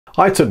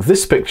I took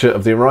this picture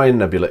of the Orion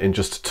Nebula in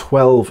just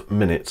 12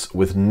 minutes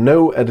with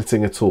no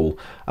editing at all,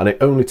 and it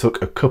only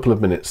took a couple of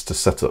minutes to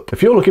set up.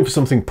 If you're looking for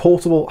something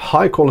portable,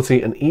 high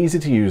quality and easy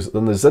to use,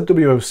 then the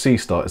ZWO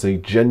Seestar is a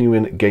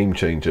genuine game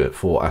changer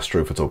for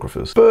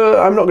astrophotographers. But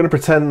I'm not going to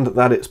pretend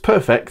that it's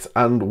perfect,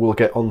 and we'll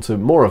get onto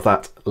more of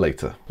that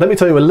later. Let me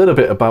tell you a little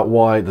bit about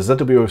why the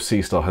ZWO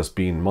Seestar has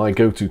been my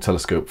go-to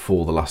telescope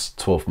for the last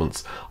 12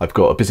 months. I've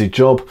got a busy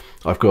job,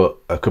 I've got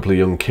a couple of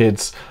young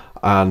kids,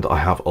 and I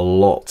have a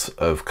lot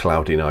of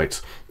cloudy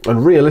nights.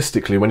 And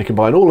realistically, when you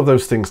combine all of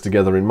those things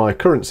together in my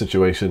current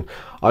situation,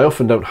 I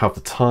often don't have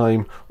the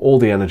time or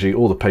the energy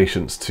or the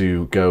patience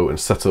to go and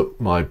set up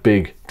my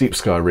big deep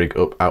sky rig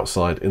up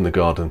outside in the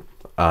garden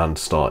and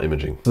start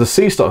imaging. So the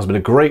Seestar has been a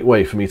great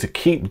way for me to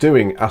keep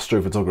doing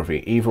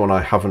astrophotography even when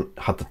I haven't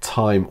had the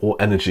time or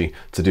energy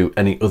to do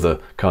any other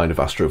kind of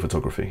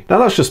astrophotography. Now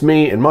that's just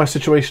me in my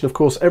situation, of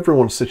course.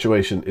 Everyone's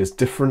situation is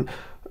different.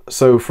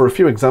 So for a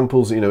few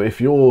examples, if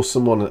you're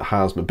someone that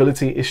has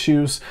mobility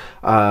issues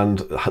and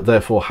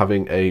therefore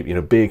having a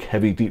big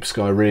heavy deep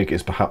sky rig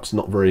is perhaps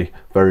not very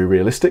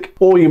realistic,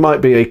 or you might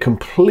be a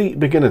complete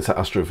beginner to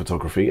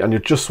astrophotography and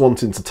you're just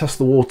wanting to test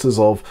the waters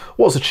of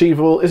what's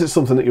achievable, is it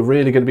something that you're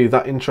really going to be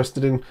that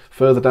interested in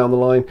further down the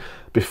line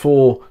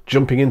before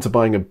jumping into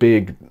buying a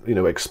big,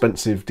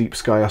 expensive deep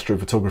sky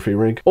astrophotography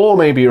rig. Or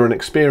maybe you're an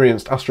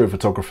experienced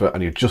astrophotographer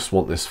and you just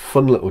want this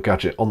fun little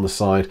gadget on the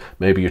side.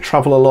 Maybe you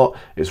travel a lot,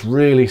 it's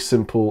really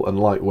simple and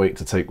lightweight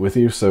to take with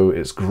you, so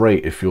it's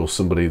great if you're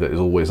somebody that is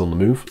always on the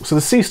move. So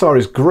the Seestar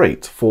is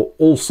great for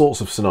all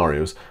sorts of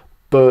scenarios,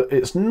 but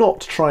it's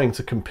not trying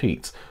to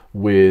compete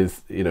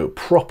with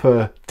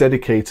proper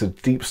dedicated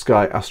deep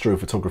sky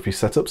astrophotography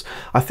setups.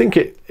 I think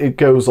it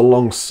goes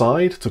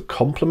alongside to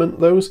complement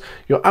those.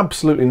 You're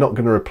absolutely not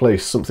going to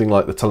replace something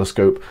like the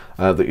telescope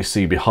that you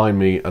see behind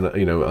me and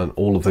and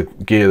all of the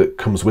gear that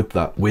comes with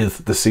that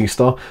with the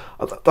Seestar.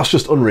 That's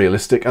just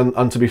unrealistic,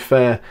 and to be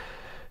fair,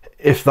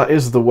 if that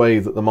is the way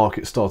that the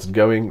market started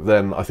going,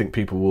 then I think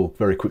people will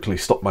very quickly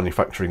stop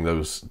manufacturing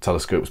those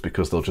telescopes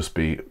because they'll just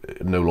be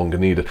no longer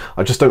needed.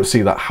 I just don't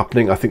see that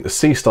happening. I think the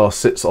Seestar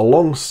sits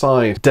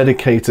alongside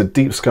dedicated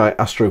deep sky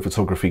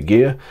astrophotography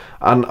gear,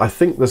 and I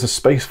think there's a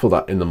space for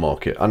that in the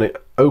market, and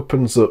it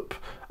opens up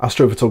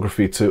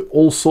astrophotography to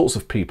all sorts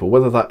of people,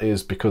 whether that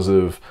is because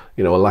of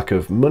a lack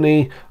of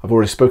money. I've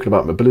already spoken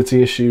about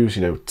mobility issues,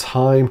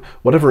 time,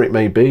 whatever it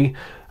may be.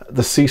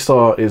 The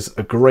Seestar is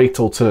a great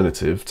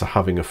alternative to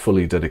having a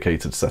fully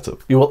dedicated setup.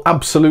 You will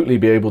absolutely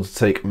be able to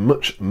take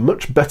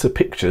much better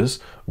pictures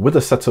with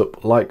a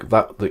setup like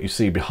that you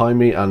see behind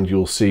me, and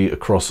you'll see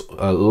across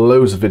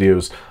loads of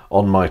videos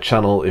on my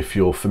channel if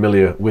you're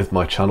familiar with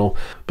my channel.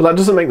 But that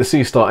doesn't make the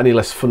Seestar any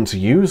less fun to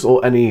use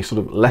or any sort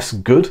of less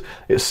good.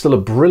 It's still a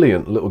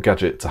brilliant little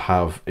gadget to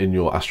have in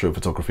your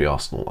astrophotography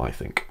arsenal, I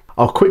think.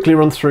 I'll quickly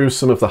run through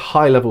some of the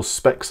high-level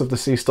specs of the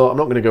Seestar. I'm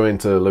not going to go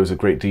into loads of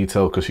great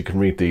detail because you can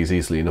read these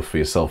easily enough for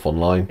yourself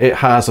online. It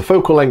has a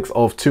focal length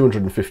of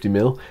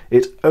 250mm.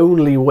 It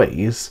only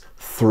weighs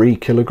 3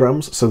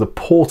 kilograms, so the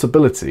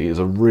portability is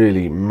a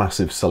really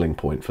massive selling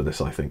point for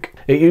this, I think.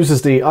 It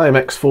uses the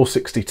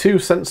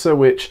IMX462 sensor,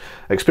 which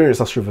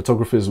experienced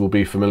astrophotographers will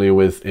be familiar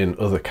with in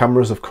other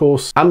cameras, of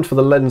course, and for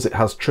the lens it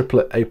has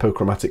triplet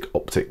apochromatic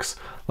optics.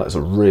 That is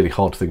a really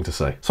hard thing to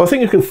say. So I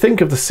think you can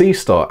think of the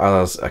Seestar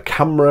as a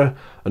camera,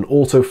 an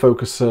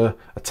autofocuser,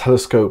 a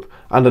telescope,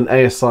 and an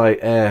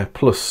ASI Air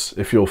Plus,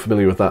 if you're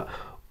familiar with that,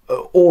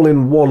 all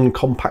in one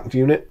compact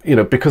unit,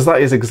 because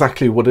that is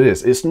exactly what it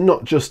is. It's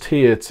not just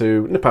here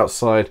to nip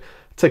outside,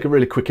 take a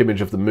really quick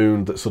image of the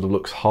moon that sort of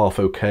looks half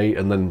okay,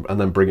 and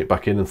then bring it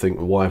back in and think,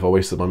 why have I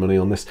wasted my money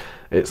on this?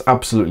 It's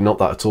absolutely not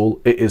that at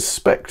all. It is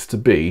spec'd to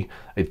be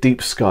a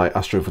deep sky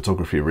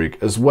astrophotography rig,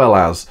 as well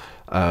as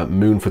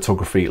moon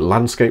photography,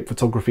 landscape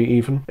photography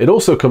even. It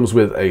also comes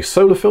with a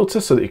solar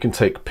filter so that you can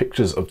take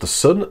pictures of the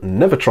sun.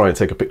 Never try and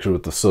take a picture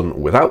of the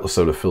sun without the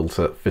solar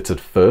filter fitted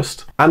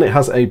first. And it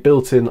has a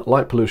built-in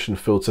light pollution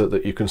filter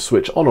that you can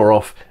switch on or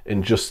off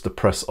in just the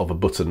press of a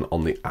button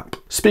on the app.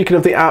 Speaking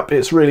of the app,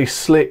 it's really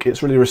slick,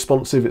 it's really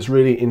responsive, it's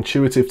really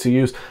intuitive to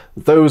use.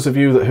 Those of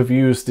you that have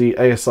used the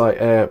ASI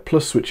Air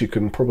Plus, which you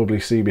can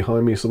probably see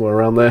behind me somewhere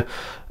around there,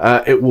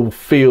 it will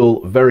feel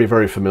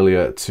very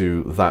familiar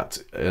to that.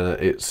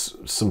 It's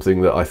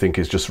something that I think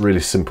is just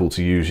really simple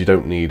to use. You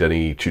don't need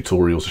any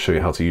tutorials to show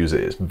you how to use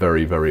it. It's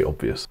very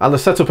obvious. And the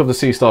setup of the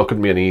Seestar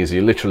couldn't be any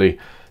easier. Literally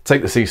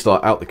take the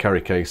Seestar out the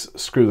carry case,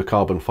 screw the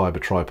carbon fiber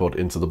tripod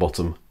into the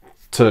bottom,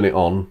 turn it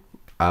on,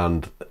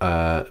 and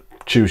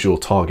choose your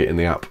target in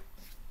the app.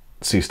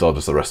 Seestar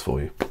does the rest for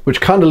you.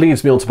 Which kind of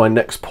leads me on to my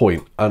next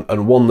point,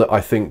 and one that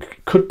I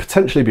think could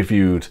potentially be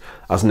viewed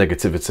as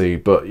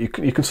negativity, but you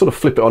can sort of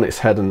flip it on its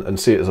head and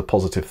see it as a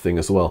positive thing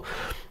as well.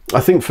 I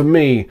think for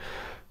me,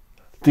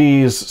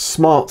 these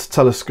smart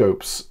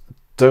telescopes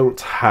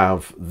don't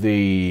have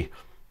the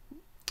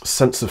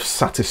sense of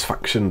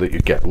satisfaction that you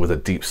get with a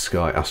deep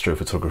sky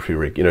astrophotography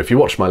rig. If you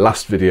watch my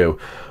last video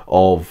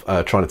of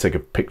trying to take a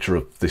picture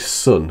of the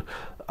sun,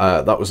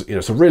 that was,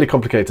 it's a really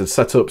complicated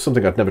setup,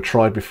 something I'd never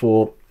tried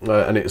before,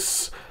 and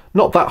it's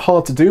not that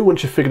hard to do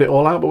once you've figured it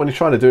all out, but when you're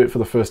trying to do it for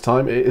the first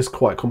time, it is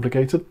quite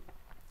complicated.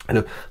 You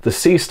know, the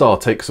Seestar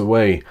takes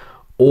away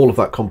all of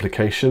that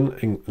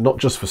complication, not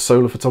just for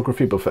solar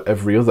photography, but for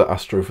every other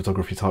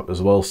astrophotography type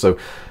as well. So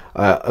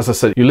as I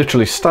said, you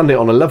literally stand it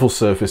on a level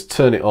surface,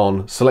 turn it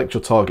on, select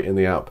your target in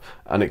the app,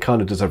 and it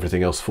kind of does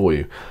everything else for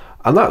you.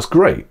 And that's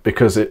great,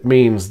 because it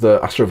means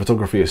that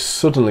astrophotography is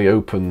suddenly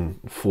open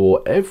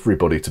for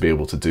everybody to be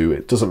able to do.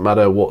 It doesn't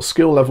matter what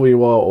skill level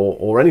you are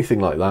or anything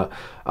like that.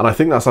 And I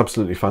think that's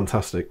absolutely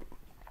fantastic.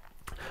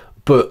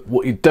 But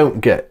what you don't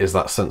get is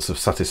that sense of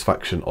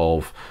satisfaction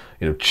of,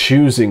 you know,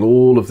 choosing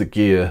all of the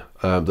gear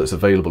that's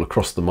available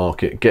across the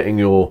market, getting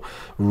your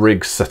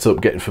rigs set up,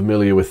 getting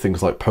familiar with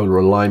things like polar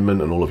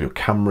alignment and all of your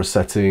camera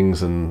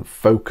settings and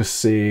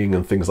focusing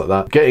and things like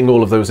that, getting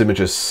all of those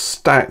images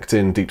stacked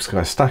in Deep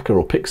Sky Stacker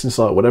or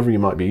PixInsight, whatever you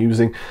might be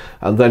using,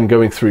 and then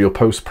going through your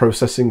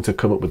post-processing to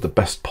come up with the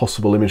best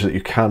possible image that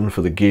you can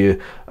for the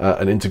gear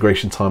and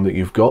integration time that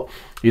you've got.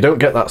 You don't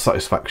get that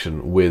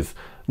satisfaction with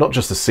not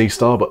just the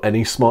Seestar, but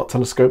any smart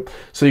telescope.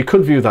 So you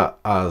could view that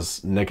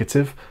as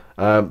negative.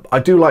 I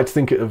do like to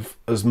think of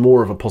it as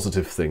more of a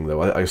positive thing,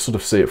 though. I sort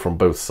of see it from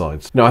both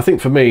sides. Now, I think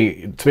for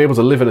me, to be able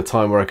to live in a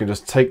time where I can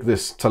just take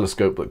this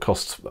telescope that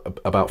costs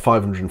about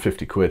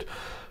 550 quid,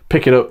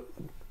 pick it up,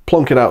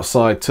 plonk it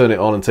outside, turn it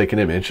on and take an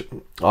image,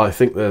 I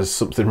think there's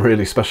something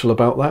really special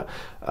about that.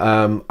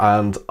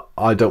 And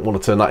I don't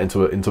want to turn that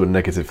into a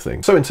negative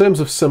thing. So in terms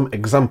of some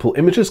example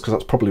images, because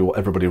that's probably what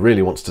everybody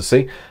really wants to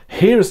see,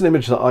 here's an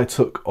image that I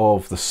took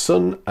of the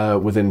sun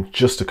within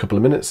just a couple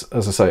of minutes.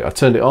 As I say, I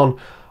turned it on,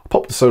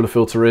 popped the solar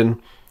filter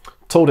in,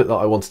 told it that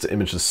I wanted to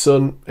image the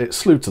sun, it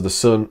slewed to the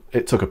sun,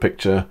 it took a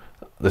picture.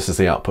 This is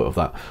the output of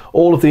that.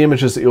 All of the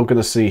images that you're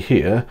going to see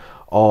here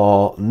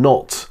are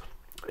not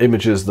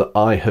images that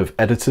I have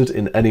edited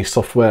in any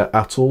software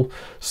at all.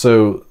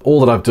 So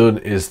all that I've done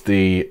is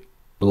the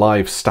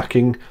live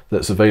stacking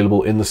that's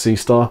available in the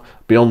Seestar.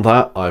 Beyond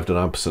that, I've done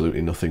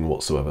absolutely nothing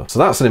whatsoever. So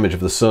that's an image of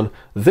the sun.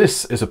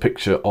 This is a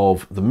picture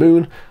of the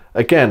moon.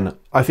 Again,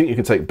 I think you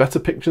can take better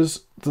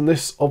pictures than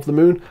this of the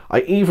moon.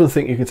 I even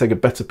think you can take a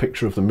better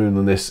picture of the moon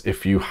than this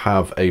if you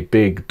have a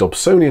big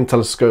Dobsonian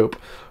telescope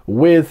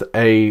with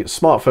a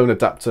smartphone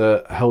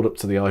adapter held up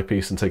to the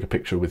eyepiece and take a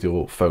picture with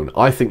your phone.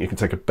 I think you can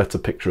take a better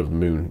picture of the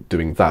moon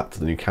doing that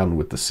than you can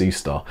with the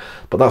Seestar.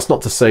 But that's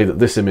not to say that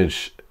this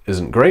image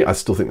isn't great. I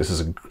still think this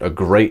is a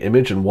great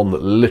image, and one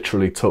that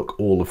literally took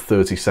all of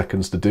 30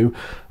 seconds to do.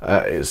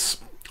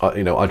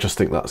 You know, I just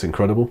think that's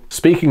incredible.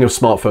 Speaking of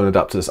smartphone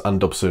adapters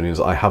and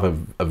Dobsonians, I have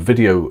a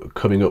video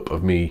coming up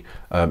of me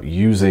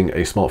using a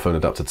smartphone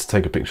adapter to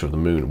take a picture of the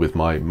moon with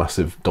my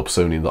massive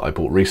Dobsonian that I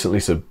bought recently,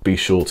 so be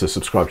sure to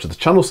subscribe to the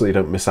channel so that you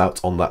don't miss out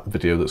on that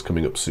video that's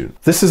coming up soon.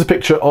 This is a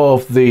picture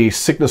of the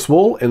Cygnus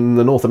Wall in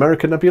the North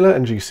America Nebula.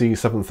 NGC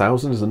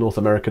 7000 is the North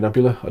America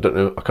Nebula. I don't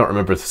know, I can't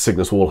remember if the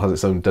Cygnus Wall has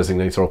its own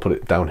designator. I'll put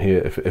it down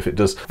here if it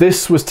does.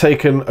 This was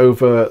taken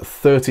over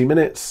 30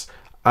 minutes,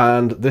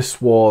 and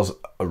this was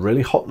a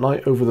really hot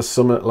night over the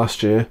summer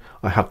last year.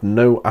 I had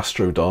no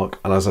astro dark,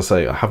 and as I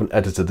say, I haven't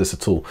edited this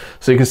at all.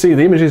 So you can see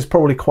the image is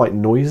probably quite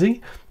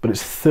noisy, but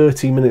it's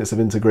 30 minutes of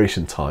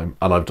integration time,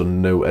 and I've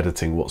done no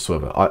editing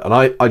whatsoever.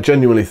 I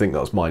genuinely think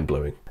that's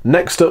mind-blowing.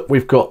 Next up,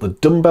 we've got the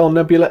Dumbbell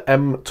Nebula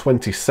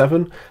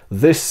M27.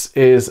 This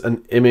is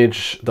an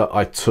image that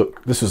I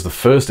took. This was the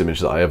first image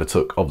that I ever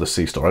took of the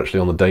Seestar, actually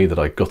on the day that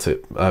I got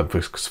it.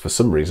 For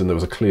some reason, there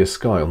was a clear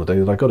sky on the day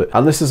that I got it.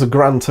 And this is a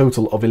grand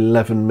total of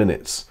 11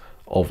 minutes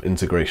of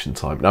integration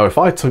time. Now, if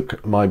I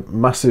took my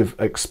massive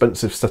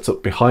expensive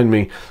setup behind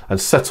me and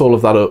set all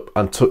of that up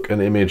and took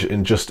an image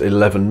in just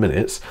 11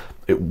 minutes,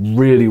 it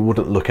really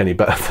wouldn't look any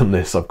better than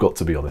this, I've got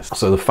to be honest.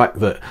 So the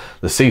fact that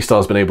the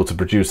Seestar's been able to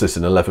produce this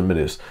in 11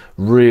 minutes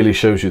really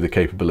shows you the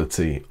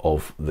capability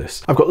of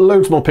this. I've got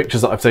loads more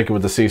pictures that I've taken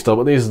with the Seestar,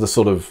 but these are the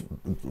sort of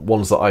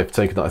ones that I've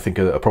taken that I think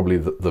are probably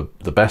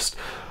the best.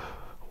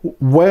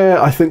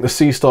 Where I think the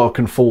Seestar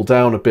can fall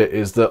down a bit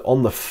is that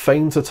on the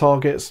fainter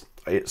targets,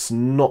 it's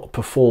not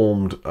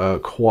performed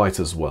quite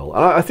as well.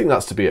 And I think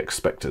that's to be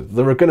expected.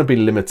 There are going to be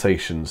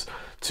limitations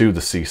to the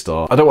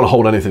Seestar. I don't want to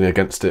hold anything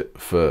against it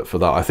for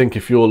that. I think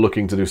if you're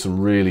looking to do some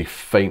really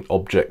faint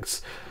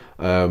objects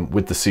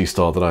with the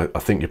Seestar, then I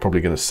think you're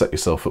probably going to set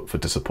yourself up for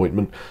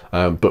disappointment.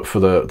 But for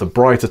the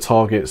brighter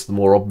targets, the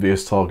more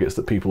obvious targets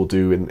that people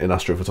do in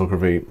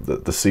astrophotography,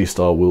 the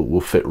Seestar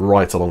will fit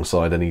right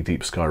alongside any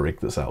deep sky rig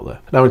that's out there.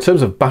 Now, in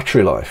terms of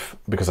battery life,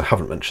 because I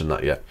haven't mentioned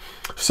that yet,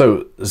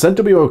 so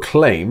ZWO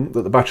claim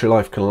that the battery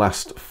life can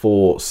last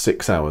for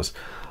 6 hours.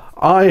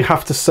 I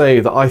have to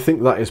say that I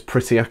think that is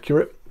pretty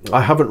accurate.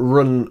 I haven't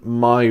run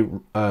my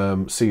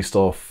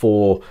Seestar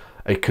for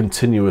a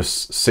continuous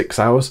 6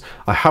 hours.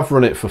 I have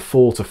run it for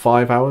 4 to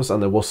 5 hours,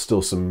 and there was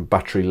still some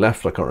battery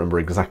left. I can't remember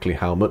exactly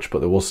how much, but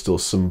there was still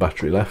some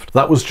battery left.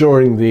 That was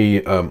during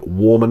the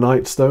warmer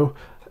nights though.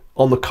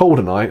 On the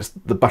colder nights,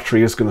 the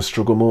battery is going to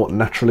struggle more.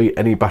 Naturally,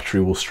 any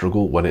battery will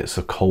struggle when it's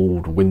a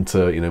cold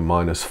winter, you know,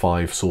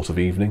 -5 sort of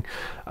evening,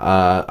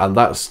 and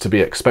that's to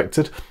be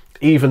expected.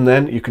 Even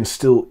then, you can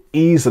still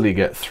easily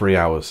get 3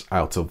 hours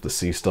out of the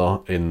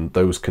Seestar in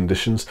those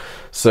conditions.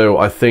 So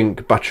I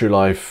think battery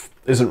life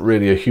isn't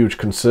really a huge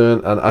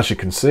concern, and as you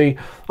can see,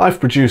 I've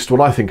produced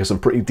what I think are some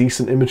pretty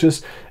decent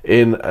images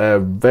in a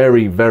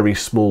very, very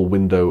small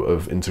window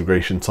of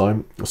integration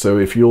time. So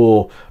if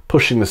you're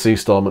pushing the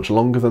Seestar much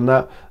longer than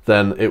that,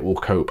 then it will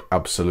cope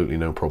absolutely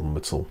no problem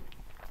at all.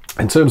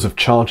 In terms of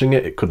charging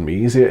it, it couldn't be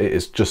easier. It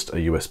is just a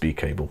USB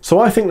cable. So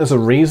I think there's a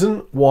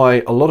reason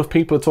why a lot of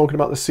people are talking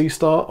about the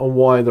Seestar, and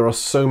why there are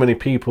so many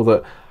people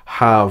that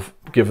have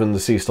given the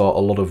Seestar a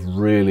lot of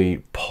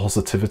really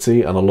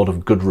positivity and a lot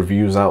of good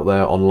reviews out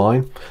there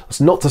online. That's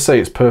not to say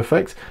it's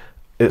perfect.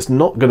 It's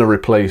not going to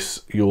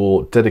replace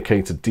your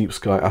dedicated deep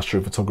sky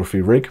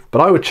astrophotography rig, but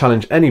I would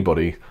challenge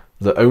anybody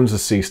that owns a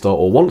Seestar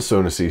or wants to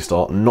own a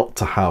Seestar not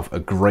to have a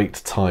great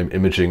time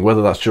imaging,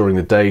 whether that's during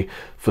the day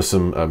for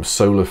some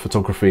solar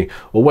photography,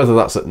 or whether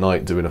that's at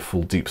night doing a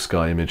full deep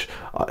sky image.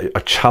 I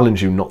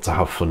challenge you not to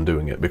have fun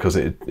doing it, because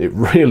it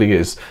really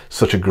is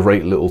such a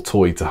great little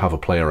toy to have a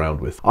play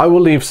around with. I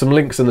will leave some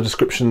links in the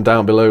description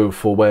down below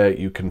for where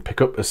you can pick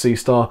up a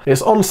Seestar.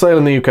 It's on sale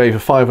in the UK for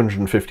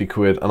 550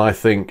 quid, and I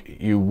think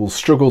you will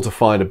struggle to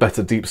find a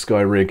better deep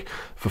sky rig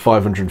for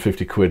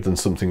 550 quid than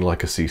something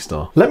like a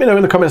Seestar. Let me know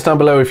in the comments down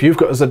below if you've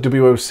got a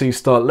ZWO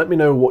Seestar. Let me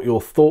know what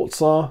your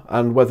thoughts are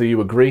and whether you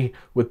agree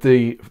with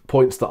the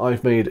points that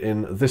I've made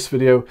in this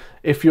video.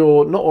 If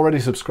you're not already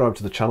subscribed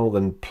to the channel,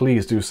 then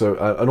please do so,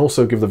 and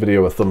also give the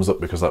video a thumbs up,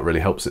 because that really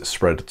helps it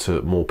spread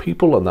to more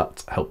people and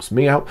that helps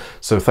me out.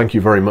 So thank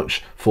you very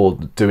much for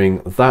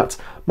doing that.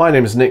 My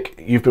name is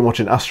Nick, you've been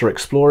watching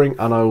AstroExploring,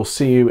 and I will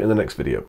see you in the next video.